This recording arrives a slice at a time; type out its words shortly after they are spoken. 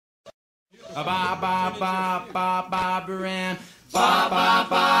Ba ba ba ba ba ba Baran. Ba ba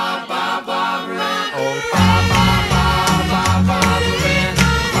ba ba ba Baran. Oh ba ba ba ba ba Baran.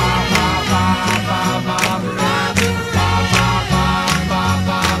 Ba ba ba ba ba Baran. Ba ba ba ba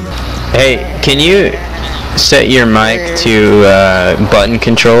ba Baran. Hey, can you set your mic to button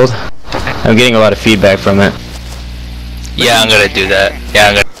controlled? I'm getting a lot of feedback from it. Yeah, I'm gonna do that. Yeah,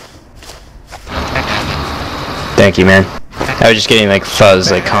 I'm gonna. Thank you, man. I was just getting like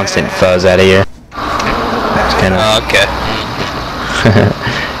fuzz, like constant fuzz out of here. It's kind of. Oh, okay.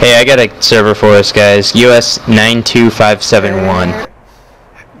 Hey, I got a server for us, guys. US 92571.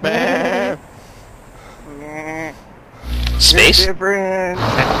 Space?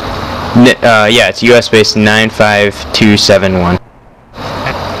 Yeah, it's US based 95271.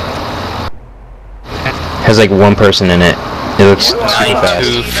 Has like one person in it. It looks super fast.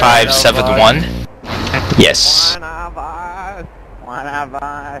 92571. Yes.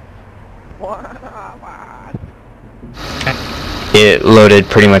 It loaded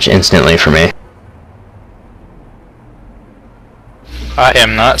pretty much instantly for me. I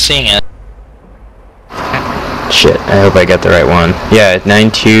am not seeing it. Shit, I hope I got the right one. Yeah,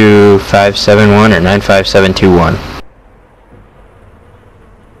 92571 or 95721.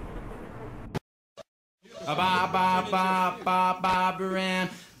 Ba ba ba ba ba Baran.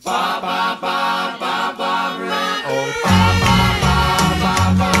 Ba ba ba ba